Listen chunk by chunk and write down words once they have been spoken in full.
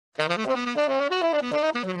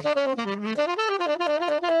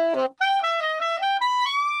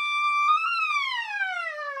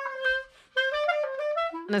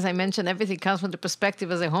As I mentioned, everything comes from the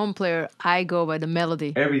perspective as a home player. I go by the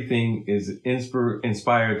melody. Everything is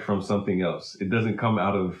inspired from something else. It doesn't come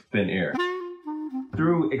out of thin air.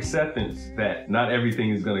 Through acceptance that not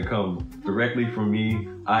everything is going to come directly from me,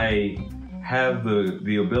 I have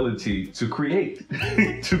the ability to create,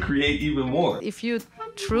 to create even more. If you're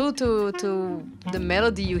true to the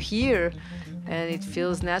melody you hear and it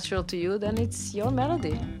feels natural to you, then it's your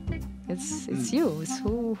melody. It's you. It's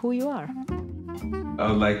who you are. I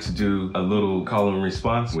would like to do a little call and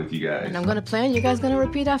response with you guys. And I'm gonna play and you guys gonna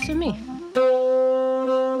repeat after me.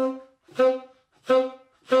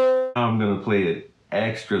 I'm gonna play it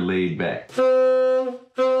extra laid back.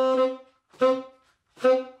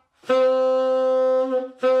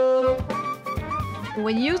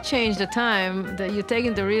 When you change the time, that you're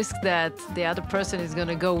taking the risk that the other person is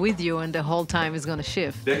gonna go with you and the whole time is gonna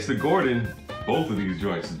shift. Dexter Gordon, both of these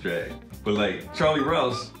joints are drag. But like Charlie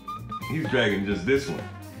Rouse, he's dragging just this one.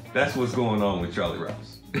 That's what's going on with Charlie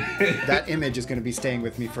Rouse. That image is going to be staying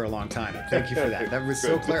with me for a long time. Thank you for that. That was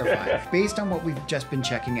so clarifying. Based on what we've just been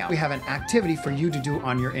checking out, we have an activity for you to do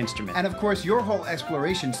on your instrument. And of course, your whole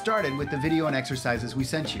exploration started with the video and exercises we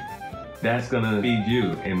sent you. That's gonna feed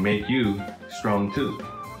you and make you strong too.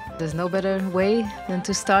 There's no better way than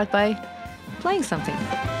to start by playing something.